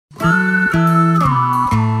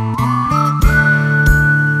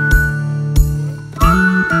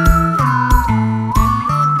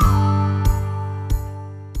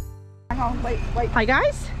Hi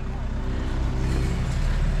guys,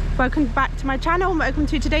 welcome back to my channel and welcome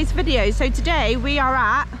to today's video. So today we are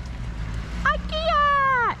at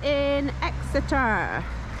IKEA in Exeter.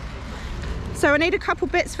 So I need a couple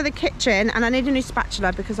bits for the kitchen and I need a new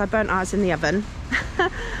spatula because I burnt ours in the oven.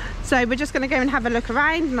 So we're just going to go and have a look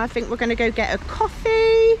around, and I think we're going to go get a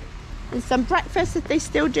coffee and some breakfast if they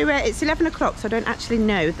still do it. It's 11 o'clock, so I don't actually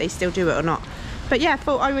know if they still do it or not. But yeah, I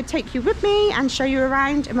thought I would take you with me and show you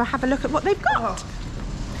around and we'll have a look at what they've got.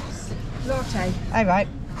 Latte. All right.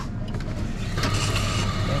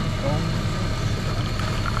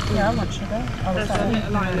 Yeah, I want sugar. Oh, There's a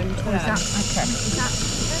little island there. Is that, okay. Is that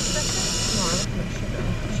No, I reckon it's sugar.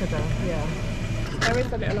 Sugar, yeah. there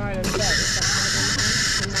is a little island there.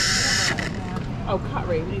 Oh,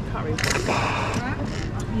 curry. We need curry.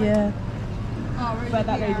 Yeah. Oh, really? Where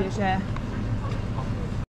that lady is, yeah.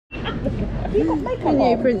 You got makeup Can you,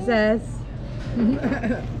 on? princess?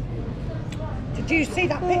 Did you see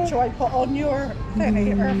that picture I put on your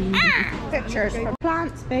pictures?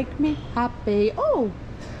 Plants make me happy. Oh.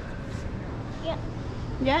 Yeah.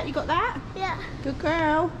 Yeah, you got that? Yeah. Good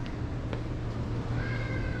girl.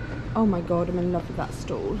 Oh my god, I'm in love with that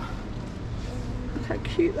stall. Look how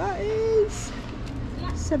cute that is.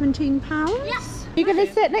 Yeah. £17. Yeah. You gonna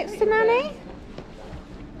sit next to Nanny?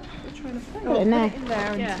 Put it in there. In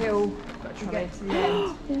there until we get to the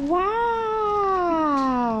end.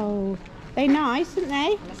 Wow. They nice, aren't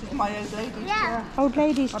they? This is my old lady's Yeah. chair. Old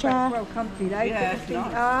lady's I bet chair. it's well comfy though. Yeah, Put it's your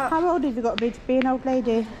feet nice. up. How old have you got to be an old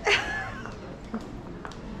lady?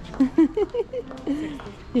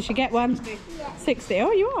 You should get one. 60.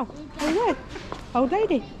 Oh, you are. Very good. Old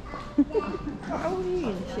lady. How old are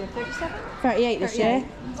you this year? 37? 38 this year.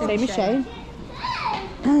 Same as Shane.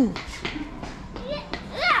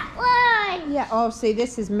 That one. Yeah. Oh, see,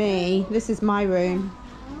 this is me. This is my room.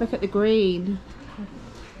 Look at the green.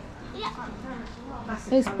 Yeah.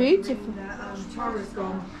 It's beautiful. Tara's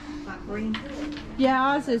gone. That green. Yeah,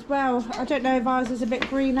 ours as well. I don't know if ours is a bit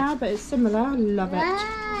greener, but it's similar. I love it.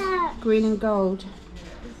 Ah. Green and gold.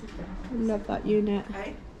 I love that unit.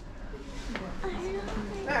 Okay.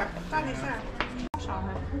 There, Danny's there.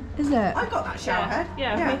 Is it? I got that shower head.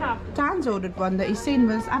 Yeah, we have. Dan's ordered one that he's seen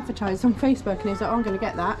was advertised on Facebook and he's like, oh, I'm going to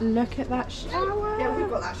get that. Look at that shower. Yeah, we've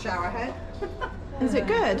got that shower head. Is it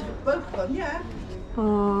good? Both of them, yeah.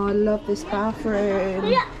 Oh, I love this bathroom.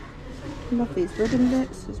 Yeah. Love these wooden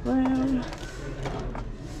bits as well.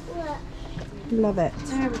 Love it.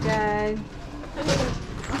 There we go.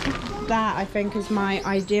 That, I think, is my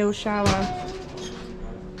ideal shower.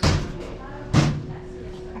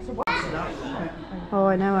 Oh,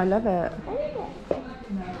 I know, I love it.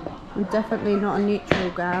 I'm definitely not a neutral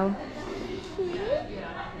gal.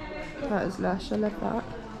 That is lush, I love that.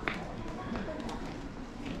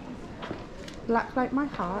 Black like my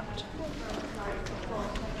heart.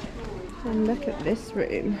 And look at this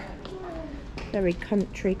room. Very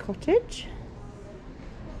country cottage.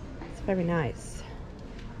 It's very nice.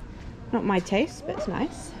 Not my taste, but it's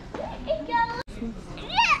nice.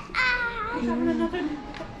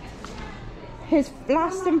 His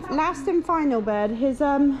last and final bed. His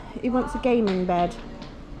he wants a gaming bed.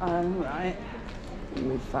 Right.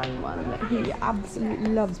 We found one that he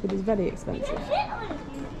absolutely loves, but is very expensive.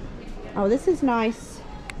 Oh, this is nice.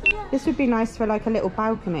 This would be nice for like a little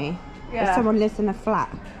balcony. Yeah. If someone lives in a flat.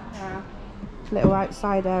 Yeah. Little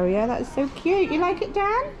outside area. That is so cute. You like it,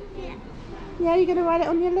 Dan? Yeah. Yeah, you're gonna write it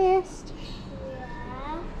on your list.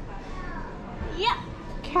 Yeah.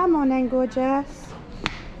 Come on then, gorgeous.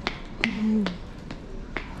 Mom.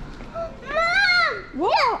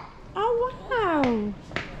 What? Oh wow.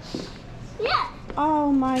 Yeah.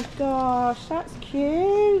 Oh my gosh, that's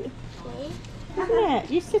cute. Isn't it?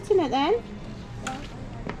 You sit in it then?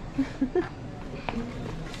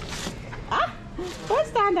 Ah!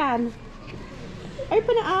 Where's Dan?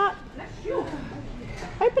 Open it up.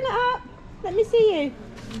 Open it up. Let me see you.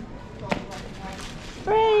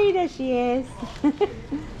 Hey, there she is. Is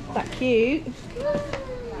that cute?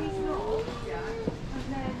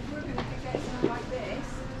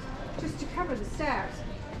 Just to cover the stairs.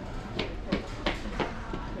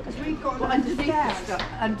 Because we've got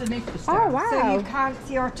Underneath the stairs. Oh wow. So you can't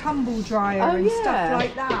see our tumble dryer Oh, and yeah. stuff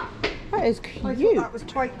like that. That is I thought cute. that was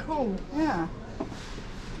quite cool. Yeah.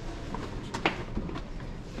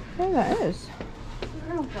 Oh, that is.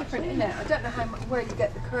 Real different, isn't it? I don't know where you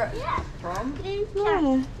get the curtains from.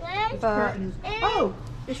 Yeah. But Oh,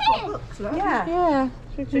 it's got hooks, look. yeah. Yeah.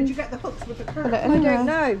 So did you get the hooks with the Put curtain? it I in don't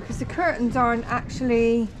there. know because the curtains aren't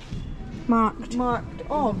actually Marked. marked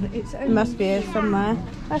on. It's only Must be here somewhere.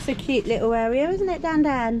 That's a cute little area, isn't it,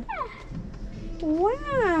 Dan?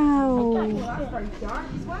 Wow. That's very dark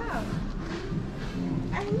as well.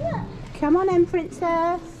 Come on in,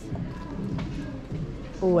 princess.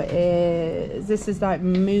 Oh, it is. This is like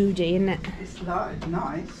moody, isn't it? It's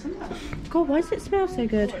nice, isn't it? God, why does it smell so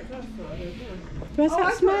good? Where's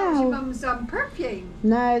that smell? Mum's perfume.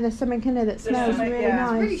 No, there's something in there that smells something, really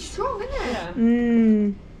yeah. Really nice. strong, isn't it?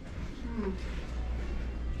 Mmm.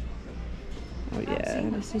 Oh yeah,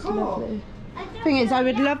 this is lovely. Thing is, I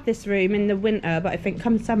would love this room in the winter, but I think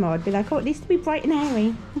come summer I'd be like, oh, it needs to be bright and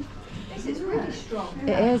airy. This is really strong. It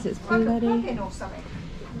is, it's Like a bloody... plug-in or something.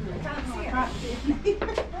 I can't see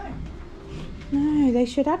it. No, they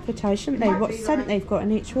should advertise, shouldn't they? Might What be scent like- they've got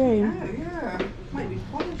in each room. Oh, yeah. Might be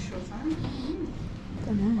polish or something.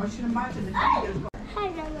 Don't know. I should imagine the video's got...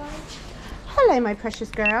 Hello. Hello, my precious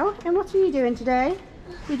girl. And what are you doing today?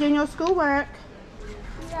 You're doing your schoolwork.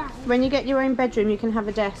 Yeah. When you get your own bedroom, you can have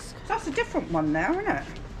a desk. That's a different one now, isn't it?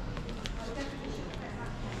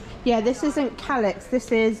 Yeah, this isn't calyx.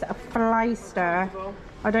 This is a flyster.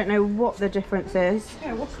 I don't know what the difference is.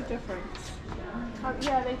 Yeah, what's the difference?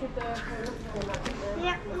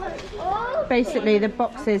 Yeah, look. Oh. Basically, the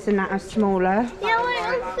boxes and that are smaller. Yeah,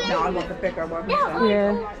 look. No, I want the bigger one. Yeah.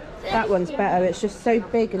 Yeah, that one's better. It's just so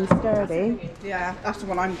big and sturdy. Yeah, that's the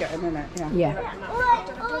one I'm getting, isn't it? Yeah. Yeah.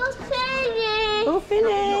 Look, all finished. All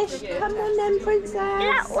finished. Come on then, princess.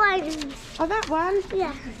 That one. Oh, that one?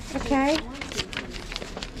 Yeah. Okay.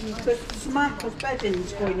 The Samantha's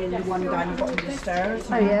bedding's going in the one down the bottom of the stairs.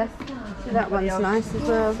 Oh, yes. That one's nice as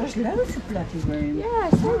well. There's loads of bloody room. Yeah,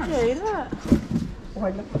 I told you, look. Oh, I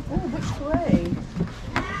look. Oh, which way?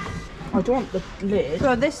 I don't want the lid.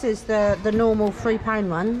 Well, this is the normal £3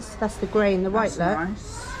 ones. That's the grey and the white That's look.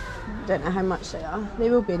 nice. Don't know how much they are. They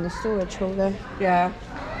will be in the storage haul though. Yeah.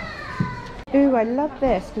 Ooh, I love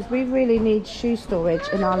this because we really need shoe storage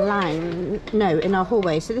in our lounge. No, in our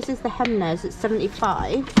hallway. So this is the Hemnes. It's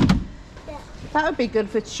 75. That would be good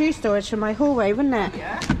for shoe storage for my hallway, wouldn't it?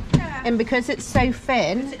 Yeah. And because it's so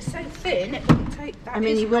thin, It's so thin, it wouldn't take that. I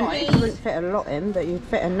mean, is you wouldn't right. fit a lot in, but you'd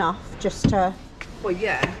fit enough just to. Well,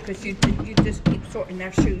 yeah, because you just keep sorting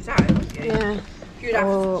their shoes out, wouldn't you? Yeah. You'd have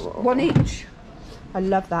Oh. one each. I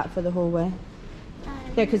love that for the hallway.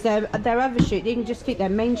 Yeah, because their other shoes, you can just keep their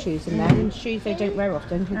main shoes in there, and shoes they don't wear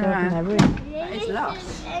often can go up in their room. That is lush.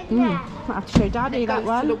 I'll have to show Daddy that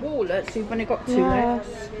Goes to the one. wallet, so you've only got two Yeah. legs.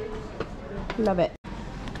 Love it.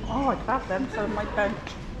 Oh, I'd have them on my bench.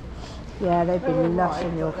 Yeah, they'd be lush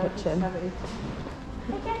in your kitchen.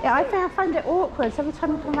 Yeah, I think I find it awkward. So every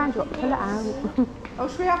time you come around, you've got to pull it out. Oh,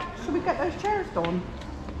 should we get those chairs done?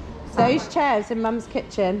 Those chairs in Mum's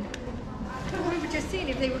kitchen. We were just seeing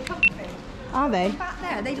if they were comfy. Are they? Back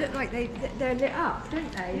there, they look like they're lit up,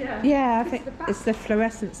 don't they? Yeah. Yeah, I think it's the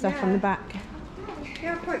fluorescent stuff on the back.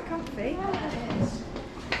 They're quite comfy.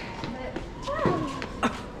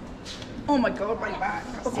 Oh my god, my back.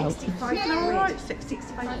 65 Alright, quid.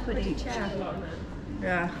 65 quid each.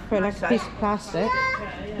 Yeah. For like a piece of plastic.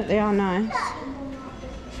 But they are nice.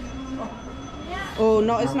 Oh,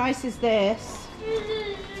 not as nice as this.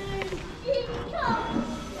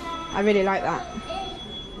 I really like that.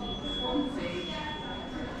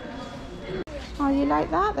 Oh, you like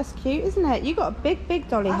that? That's cute, isn't it? You got a big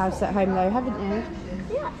dolly house at home though, haven't you?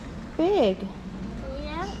 Yeah. Big.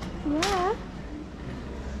 Yeah. Yeah.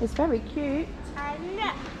 It's very cute. And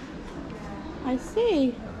look. I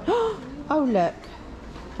see. Oh, look.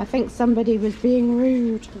 I think somebody was being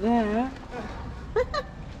rude there.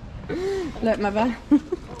 Look, Mother.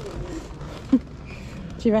 Do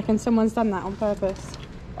you reckon someone's done that on purpose?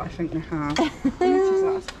 I think they have. How much is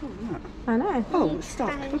that? That's cool, isn't it? I know. Oh,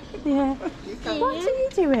 stop. Yeah. What are you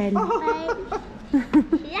doing?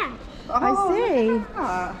 Yeah. I see.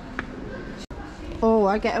 Ah, Oh,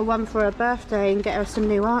 I get her one for her birthday and get her some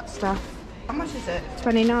new art stuff. how much is it?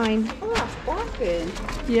 29. Oh, that's bargain.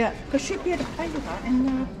 Yeah. Because she'd be able to pay with that in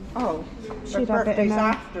the... Oh, She'd her have it in birthday's there.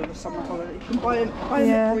 after the summer holiday. You can buy them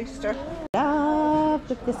Yeah. at Oyster. Love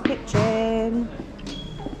with this kitchen.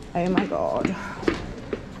 Oh my god.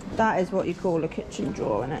 That is what you call a kitchen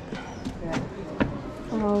drawer, isn't it? Yeah.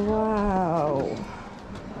 Oh wow.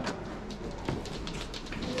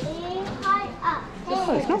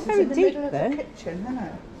 Oh, it's not very in the deep middle of the though. kitchen, isn't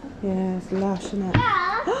it? Yeah, it's lush, isn't it?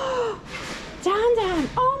 Dan!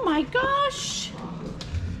 Oh my gosh!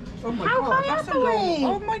 Oh my How god, high that's up a are long... we?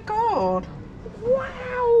 Oh my god.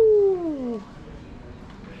 Wow!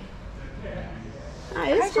 That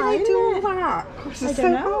is How do high, they do all isn't it? that? 'Cause it's I so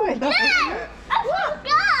don't know. high, that, isn't it?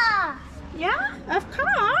 Yeah, of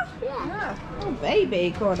course. Yeah. Oh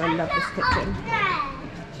baby, God, I love this kitchen.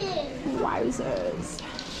 Wowzers.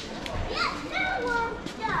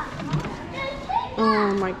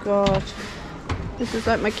 Oh my god. This is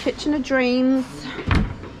like my kitchen of dreams.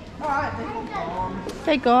 Alright, they've all gone.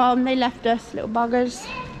 They're gone, they left us, little buggers.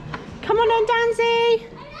 Come on then, Danzy.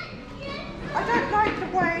 I don't like the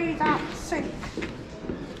way that sink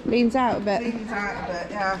Leans out a bit. leans out a bit,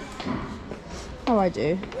 yeah. Oh, I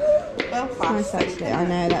do. Belfast Nice sink, actually, isn't I it?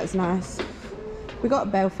 know, that's nice. We got a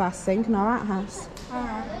Belfast sink in our outhouse.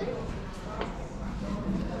 I'm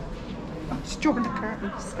just drawing the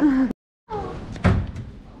curtains. I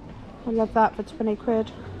love that for 20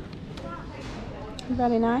 quid.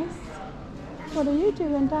 Very nice. What are you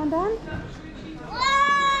doing, Dan Dan?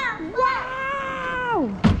 Wow!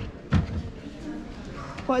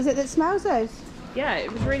 What is it that smells those? Yeah,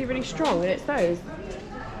 it was really, really strong, and it's those.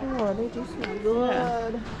 Oh, they do smell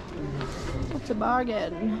good. What a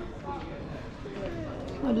bargain.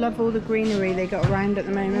 I love all the greenery they got around at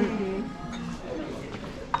the moment.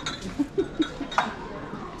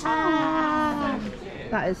 Ah,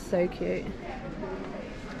 that is so cute.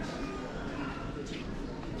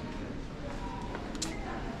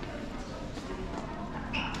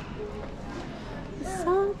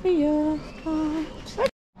 Song for your heart.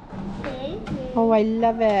 Oh, I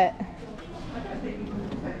love it.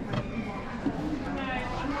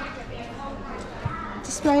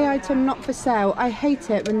 Display item not for sale. I hate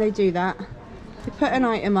it when they do that. They put an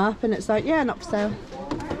item up and it's like, yeah, not for sale.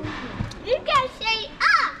 You can see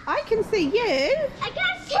up. I can see you. I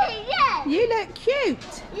can see you. You look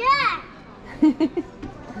cute. Yeah.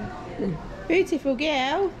 Beautiful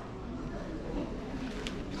girl.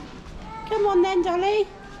 Come on then, Dolly.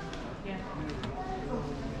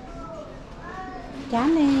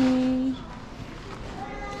 Danny.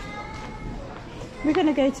 We're going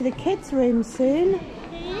to go to the kids' room soon.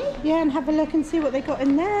 Yeah, and have a look and see what they got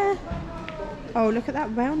in there. Oh, look at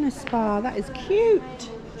that wellness spa. That is cute.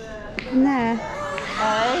 In there.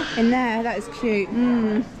 Oh. In there, that is cute.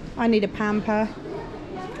 I need a pamper.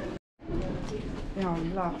 Yeah,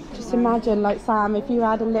 lush. Just imagine, like Sam, if you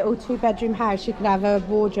had a little 2-bedroom house, you could have a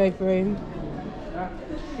wardrobe room.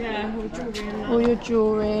 Yeah, all jewellery and that. All your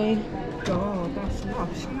jewellery. God, that's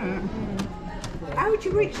lush, isn't it? How would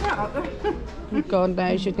you reach that up? God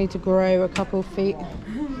knows, you'd need to grow a couple feet.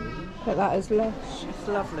 But that is lush. It's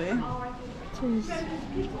lovely.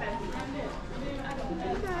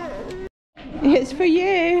 It's for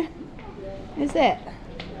you. Is it?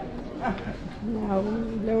 No,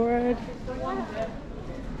 Lord.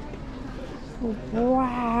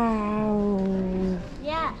 Wow.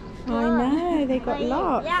 Yeah. I know, they got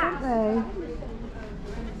lots, Yeah. haven't they?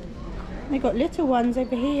 They got little ones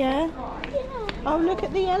over here. Oh, look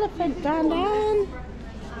at the elephant, Dan Dan.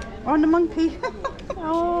 On the monkey.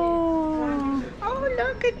 Oh, Oh,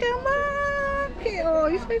 look at the monkey. Oh,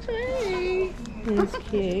 he's so sweet. he's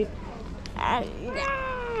cute. Oh, look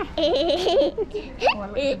at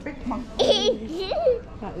the big monkey.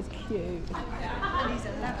 That is cute.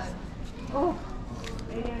 Oh,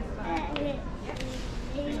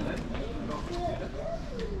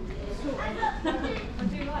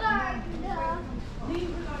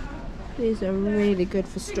 These are really good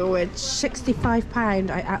for storage.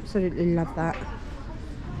 £65. I absolutely love that.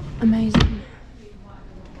 Amazing.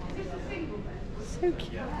 So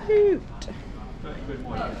cute.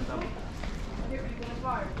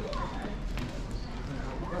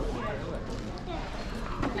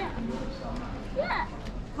 Yeah.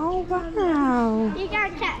 Oh wow. You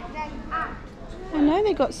gotta check them out. I know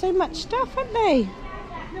they got so much stuff, haven't they?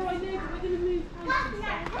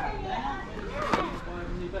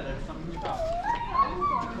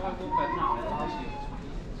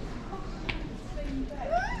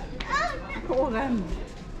 look at all them.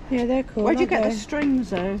 Yeah, they're cool. Where'd you get the aren't strings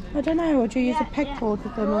though? they? I don't know. Or do you use a pegboard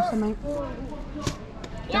with them or something?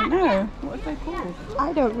 Don't know. What are they called?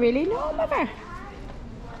 I don't really know, mother.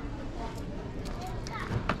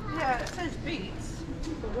 Yeah, it says beats.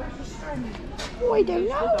 But where's the string? Oh, I don't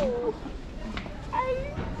know.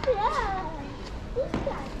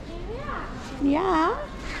 Yeah.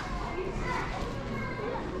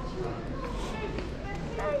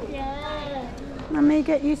 Let me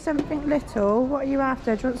get you something little. What are you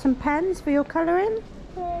after? Do you want some pens for your colouring?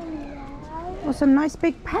 Or some nice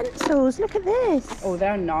big pencils? Look at this. Oh,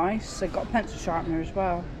 they're nice. They've got a pencil sharpener as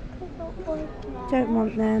well. Don't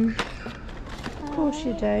want them. Of course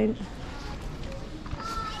you don't.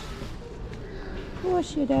 Of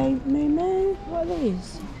course you don't, Moo Moo. What are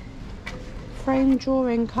these? Frame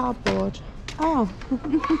drawing cardboard. Oh.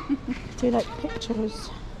 Do you like pictures?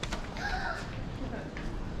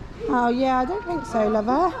 Oh yeah, I don't think so,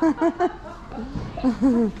 lover.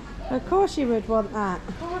 Of course you would want that.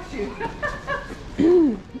 Of course you.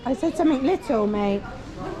 I said something little, mate.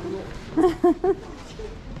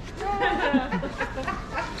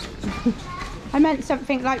 I meant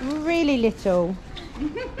something like really little.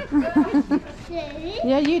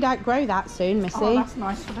 Yeah, you'd outgrow that soon, Missy. Oh, that's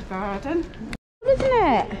nice for the garden. Isn't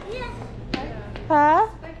it? Huh?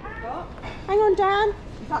 Hang on, Dan. Is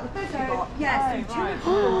that the bed you got? Yeah, so two of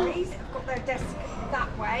the boys have got their desk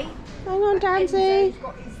that way. Hang on, Dansy. Enzo's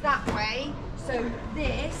got his that way. So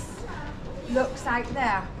this looks out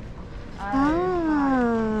there.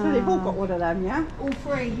 Ah. So they've all got one of them, yeah? All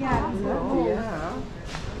three, yeah. Oh, yeah.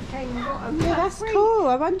 Yeah, that's cool.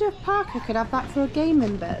 I wonder if Parker could have that for a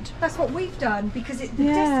gaming bed. That's what we've done because the desk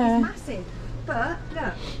Yeah. is massive. But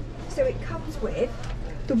look, so it comes with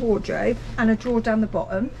the wardrobe and a drawer down the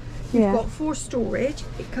bottom. You've Yeah. got 4 storage.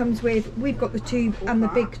 It comes with, we've got the 2 and the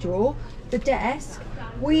big drawer. The desk,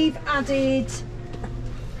 we've added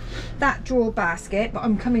that drawer basket, but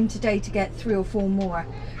I'm coming today to get 3 or 4 more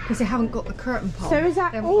because they haven't got the curtain pole. So is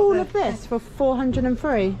that They haven't all got of this for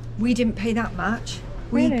 403? We didn't pay that much.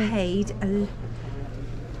 We Really? paid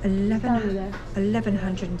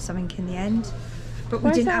 1100 and something in the end. But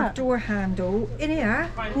Where's we didn't that? have door handle in here.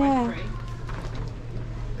 Yeah.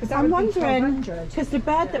 Because I'm wondering, because the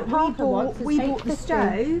bed that Parker wants is we bought the 850.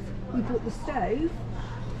 stove. We bought the stove.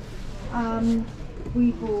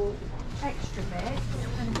 We bought extra bits,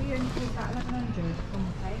 and we only paid about 1100 on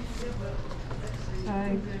the place. So,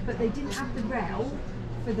 but they didn't have the rail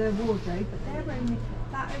for the wardrobe, but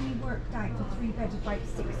that only worked out for 3 beds about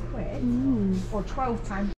 £6 or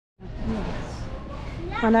 £12.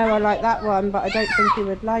 I know I like that one, but I don't think he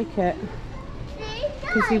would like it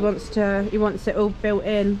because he wants it all built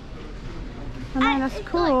in. I know, that's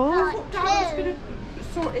cool. Dad was going to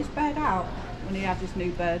sort his bed out when he had his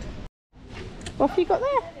new bed. What have you got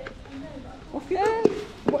there? What have you got?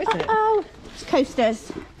 What is it? Oh, it's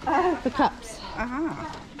coasters for cups.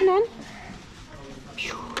 Aha. And then,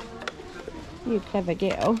 you clever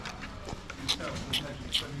girl.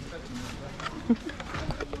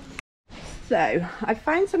 So, I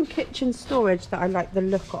found some kitchen storage that I like the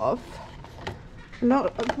look of.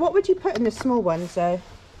 What would you put in the small ones though?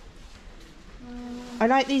 I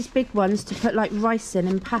like these big ones to put like rice in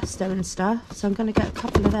and pasta and stuff, so I'm going to get a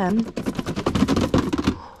couple of them.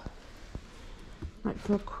 Like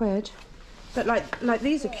for £1. But like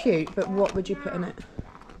these are cute, but what would you put in it?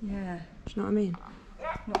 Yeah. Do you know what I mean?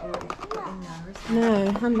 Not what you put in there, is it?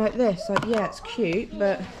 No, and like this, like yeah, it's cute,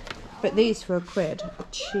 but these for £1 are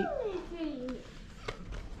cheap.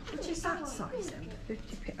 Which is that size then?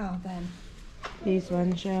 50p. Oh, then. These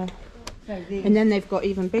ones, yeah. No, these. And then they've got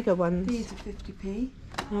even bigger ones. These are 50p.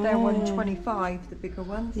 They're 125, the bigger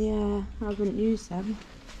ones. Yeah, I wouldn't use them.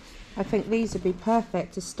 I think these would be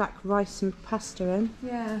perfect to stack rice and pasta in.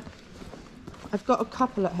 Yeah. I've got a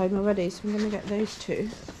couple at home already, so I'm going to get those 2.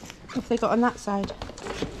 What have they got on that side?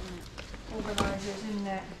 Organisers, isn't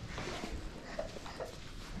it?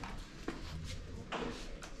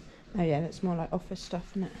 Oh yeah, that's more like office stuff,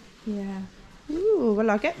 isn't it? Yeah. Ooh, well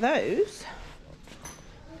I'll get those.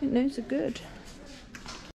 I think those are good.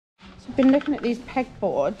 So I've been looking at these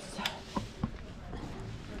pegboards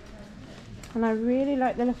and I really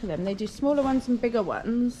like the look of them. They do smaller ones and bigger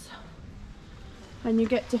ones, and you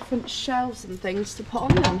get different shelves and things to put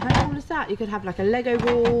on them. How cool is that? You could have like a Lego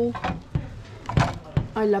wall.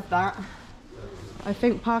 I love that. I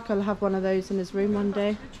think Parker will have one of those in his room one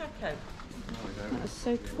day. That's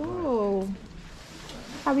so cool.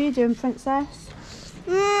 How are you doing, princess?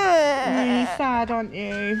 You're sad, aren't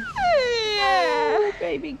you? Oh,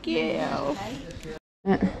 baby girl.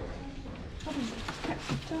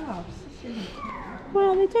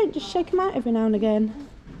 Well, they don't just shake them out every now and again.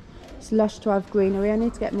 It's lush to have greenery. I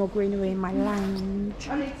need to get more greenery in my lounge.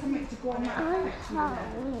 I need something to go on that.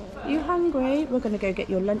 Are you hungry? We're going to go get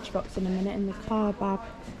your lunchbox in a minute in the car, Bab.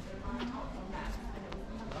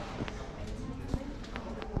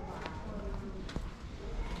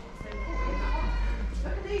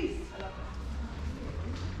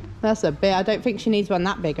 That's a bit. I don't think she needs one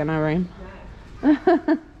that big in her room.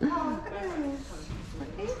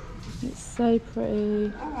 It's so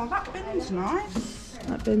pretty. Oh, that bin's nice.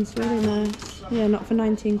 That bin's really nice. Yeah, not for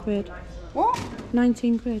 19 quid. What?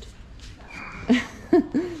 19 quid.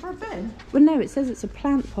 For a bin? Well, no, it says it's a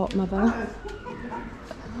plant pot, Mother.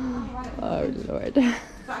 Oh, Lord. Is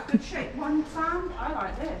that a good shape one, Sam? I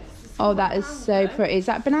like this. Oh, that is so pretty. Is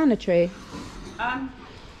that a banana tree?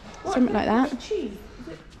 Something like that. Cheese. Is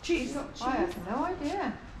it cheese? I have no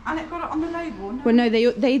idea. And it got it on the label. No? Well, no,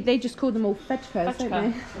 they just call them all Fedcos, don't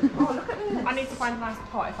they? Oh, look at this. I need to find a nice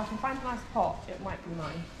pot. If I can find a nice pot, it might be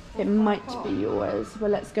mine. It might be yours. Well,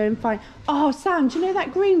 let's go and find... Oh, Sam, do you know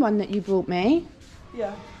that green one that you brought me?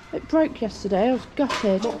 Yeah. It broke yesterday. I was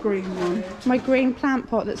gutted. What green one? My green plant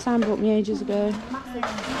pot that Sam brought me ages ago.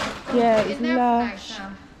 Yeah, it was lush.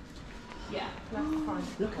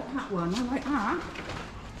 Look at that one. I like that.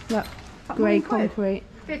 Look, grey concrete.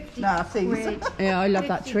 50 No, quid. Yeah, I love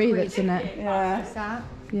that 50 tree quid. that's in it. Yeah. Is that?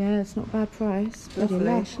 Yeah, it's not a bad price. Bloody Lovely.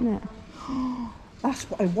 lush, isn't it? That's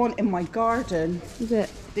what I want in my garden. Is it?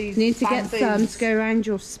 These Need to get some bamboos. to go around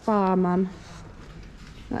your spa, Mum.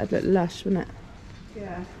 That'd look lush, wouldn't it?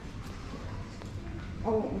 Yeah. I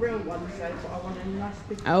want real ones though, but I want a nice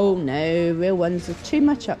big. Oh no, real ones are too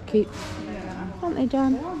much upkeep. Yeah. Aren't they,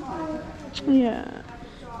 Dan? Yeah.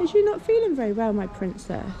 Is you not feeling very well, my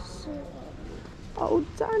princess? Oh,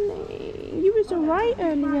 Danny, you was alright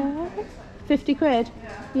earlier. 50 quid?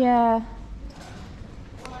 Yeah.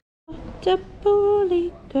 The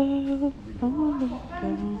bully girl, bully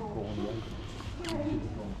girl.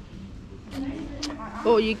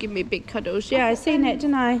 Oh, you give me big cuddles. Yeah, I seen it,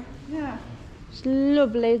 didn't I? Yeah. It's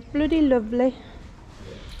lovely. It's bloody lovely.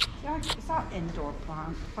 Yeah, it's that indoor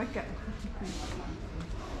plant. If I get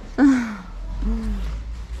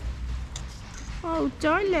Oh,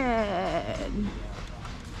 darling.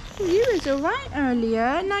 Oh, you was alright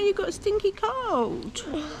earlier. Now you got a stinky cold.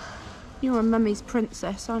 You're a mummy's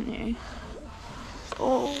princess, aren't you?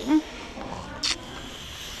 Oh.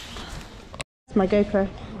 It's my GoPro.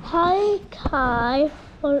 Hi, Kai.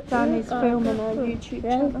 Danny's filming our YouTube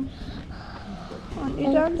channel. Aren't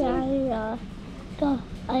you, Danny?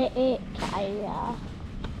 I ate Kaya.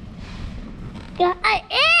 I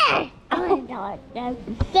ate! Oh my god, the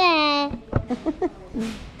bear.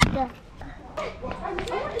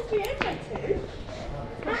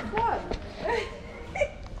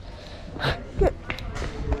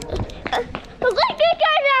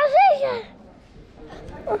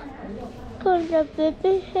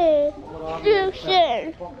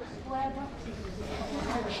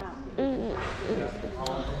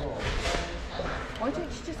 Why don't you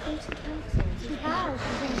just go to the council? She has.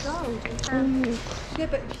 She's been gold. Yeah,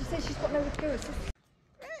 but she says she's got nowhere to go.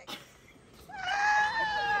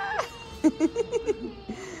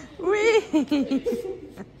 Whee! Do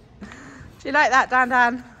you like that, Dan?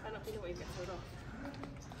 Dan?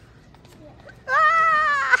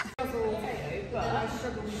 Ah!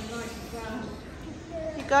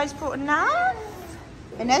 You guys brought enough?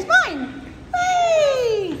 And there's mine.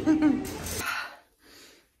 Whee!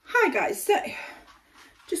 Hi guys, so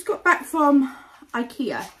just got back from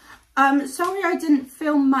IKEA. Sorry I didn't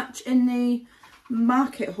film much in the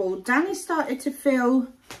market hall. Danny started to feel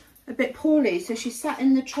a bit poorly, so she sat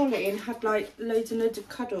in the trolley and had like loads and loads of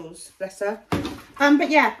cuddles, bless her. But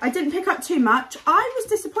yeah, I didn't pick up too much. I was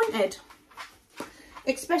disappointed,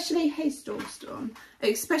 especially, hey Storm,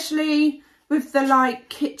 especially with the like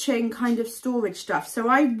kitchen kind of storage stuff. So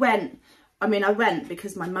I went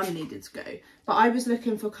because my mum needed to go, but I was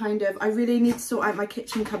looking for kind of, I really need to sort out my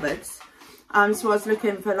kitchen cupboards. So I was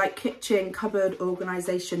looking for like kitchen cupboard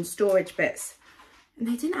organisation storage bits, and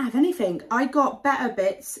they didn't have anything. I got better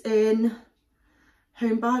bits in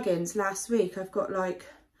Home Bargains last week. I've got like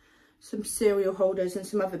some cereal holders and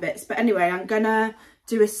some other bits. But anyway, I'm gonna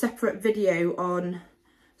do a separate video on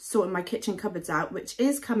sorting my kitchen cupboards out, which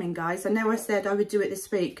is coming, guys. I know I said I would do it this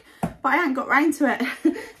week, but I haven't got round to it.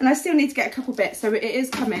 And I still need to get a couple bits, so it is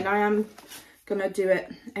coming. I am gonna do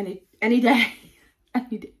it any day.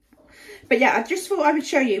 Any day. But yeah, I just thought I would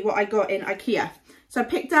show you what I got in IKEA. So I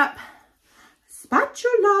picked up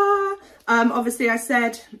spatula. Obviously I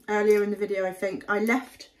said earlier in the video, I think I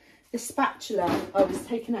left the spatula, I was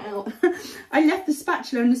taking it out. I left the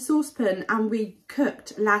spatula in the saucepan and we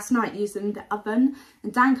cooked last night using the oven,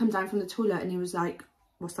 and Dan come down from the toilet and he was like,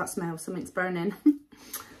 what's that smell? Something's burning.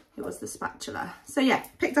 It was the spatula. So yeah,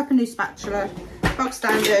 picked up a new spatula, bog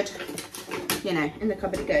standard, you know, in the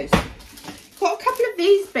cupboard it goes. Got a couple of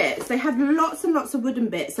these bits. They had lots and lots of wooden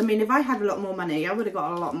bits. I mean, if I had a lot more money, I would have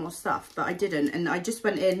got a lot more stuff, but I didn't, and I just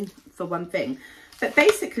went in for one thing. But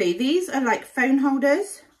basically, these are like phone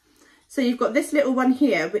holders. So you've got this little one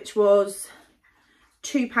here, which was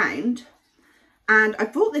 £2. And I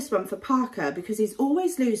bought this one for Parker because he's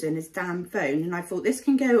always losing his damn phone. And I thought this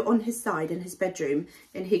can go on his side in his bedroom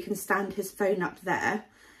and he can stand his phone up there.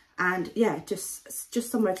 And yeah, just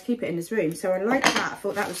somewhere to keep it in his room. So I like that. I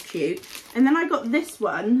thought that was cute. And then I got this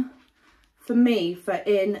one for me for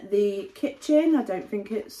in the kitchen. I don't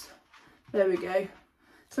think it's, there we go.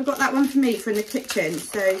 So I got that one for me for in the kitchen.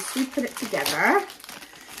 So we put it together.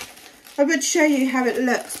 I would show you how it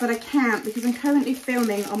looks, but I can't because I'm currently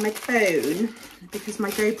filming on my phone because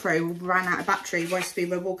my GoPro ran out of battery whilst we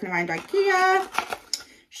were walking around IKEA.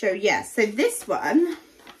 So yeah, so this one,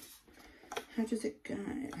 how does it go?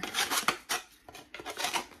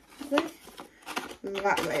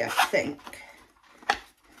 That way, I think.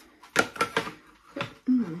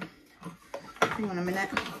 Hang on a minute.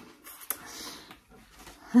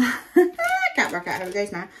 I can't work out how it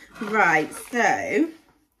goes now. Right, so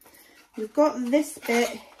we've got this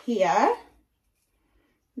bit here.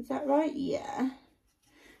 Is that right? Yeah.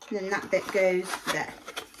 And then that bit goes there.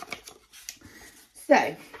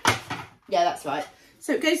 So, yeah, that's right.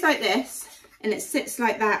 So it goes like this, and it sits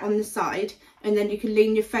like that on the side, and then you can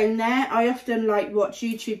lean your phone there. I often like watch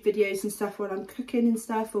YouTube videos and stuff while I'm cooking and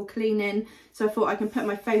stuff, or cleaning. So I thought I can put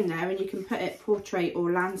my phone there, and you can put it portrait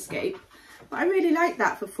or landscape. But I really like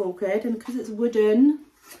that for £4, and because it's wooden,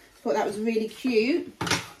 I thought that was really cute.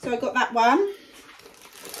 So I got that one.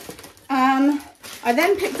 I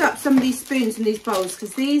then picked up some of these spoons and these bowls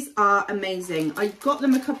because these are amazing. I got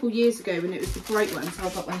them a couple years ago when it was the bright ones. So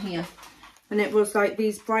I've got one here. And it was like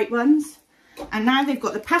these bright ones. And now they've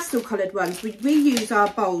got the pastel coloured ones. We use our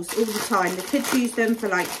bowls all the time. The kids use them for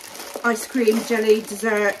like ice cream, jelly,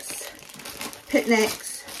 desserts,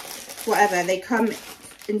 picnics, whatever. They come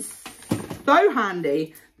in so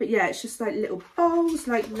handy. But yeah, it's just like little bowls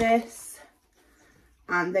like this.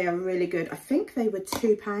 And they are really good. I think they were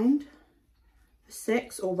 £2.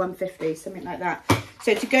 6 or 1.50, something like that.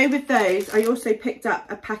 So to go with those, I also picked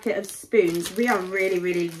up a packet of spoons. We are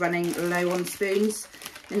really running low on spoons,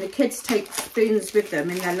 and the kids take spoons with them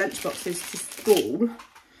in their lunch boxes to school.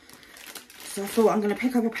 So I thought I'm going to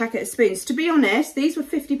pick up a packet of spoons. To be honest, these were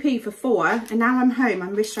 50p for 4, and now I'm home. I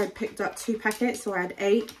wish I'd picked up 2 packets, so I had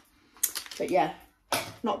 8. But yeah,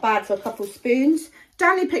 not bad for a couple of spoons.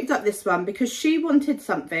 Danny picked up this one because she wanted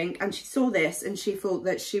something, and she saw this, and she thought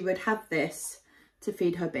that she would have this to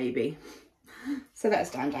feed her baby. So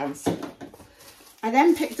that's Dan's. I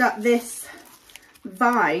then picked up this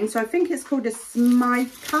vine. So I think it's called a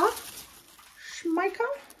Schmiker.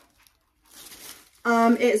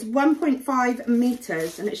 It's 1.5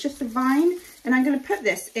 meters, and it's just a vine. And I'm going to put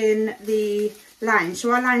this in the lounge.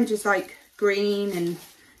 So our lounge is like green and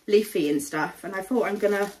leafy and stuff. And I thought I'm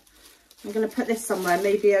gonna put this somewhere,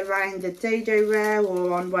 maybe around the dado rail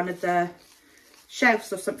or on one of the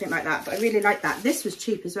shelves or something like that. But I really like that. This was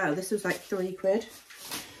cheap as well. This was like £3.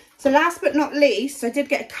 So last but not least, I did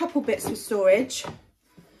get a couple bits of storage.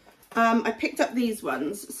 I picked up these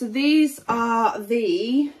ones. So these are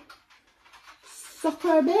the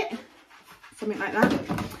soccer bit, something like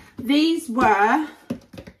that. These were, I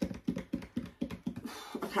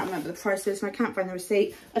can't remember the prices and I can't find the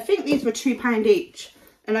receipt. I think these were £2 each.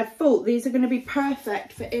 And I thought these are going to be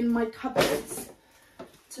perfect for in my cupboards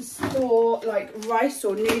to store like rice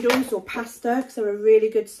or noodles or pasta, because they're a really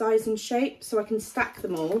good size and shape, so I can stack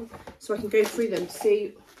them all, so I can go through them to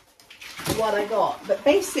see what I got. But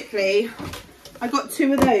basically I got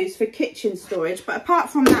 2 of those for kitchen storage, but apart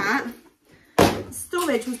from that,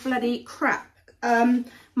 storage was bloody crap.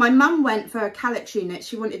 My mum went for a Calix unit.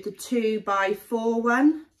 She wanted the 2x4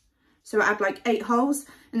 one, so it had like 8 holes,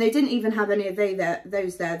 and they didn't even have any of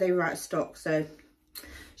those there. They were out of stock, so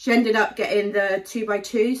she ended up getting the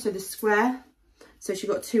 2x2, so the square. So she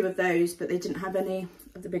got 2 of those, but they didn't have any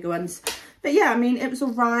of the bigger ones. But yeah, I mean, it was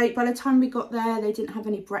all right. By the time we got there, they didn't have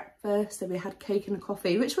any breakfast. So we had cake and a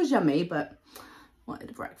coffee, which was yummy, but I wanted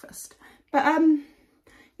a breakfast. But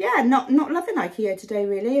yeah, not loving IKEA today,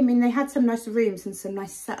 really. I mean, they had some nice rooms and some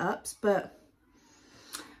nice setups, but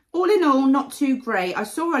all in all, not too great. I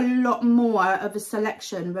saw a lot more of a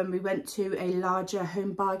selection when we went to a larger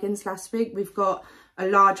Home Bargains last week. We've got a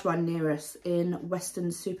large one near us in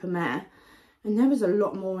Weston-super-Mare, and there was a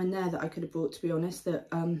lot more in there that I could have bought, to be honest, that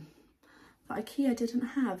IKEA didn't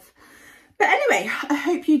have. But anyway, I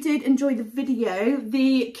hope you did enjoy the video.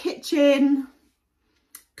 The kitchen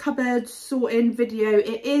cupboard sorting video,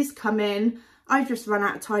 it is coming. I've just run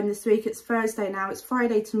out of time this week. It's Thursday now, it's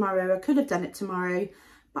Friday tomorrow. I could have done it tomorrow,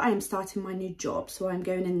 but I am starting my new job, so I'm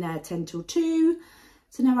going in there 10 till 2.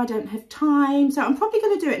 So now I don't have time. So I'm probably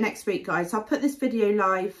going to do it next week, guys. I'll put this video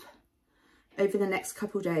live over the next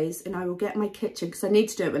couple of days, and I will get my kitchen, because I need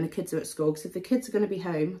to do it when the kids are at school, because if the kids are going to be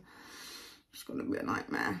home, it's going to be a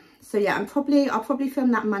nightmare. So yeah, I'll probably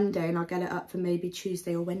film that Monday, and I'll get it up for maybe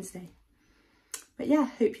Tuesday or Wednesday. But yeah,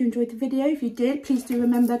 hope you enjoyed the video. If you did, please do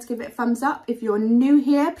remember to give it a thumbs up. If you're new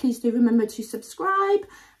here, please do remember to subscribe.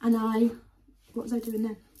 And what was I doing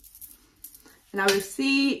then? And I will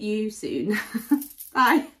see you soon.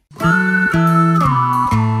 Bye.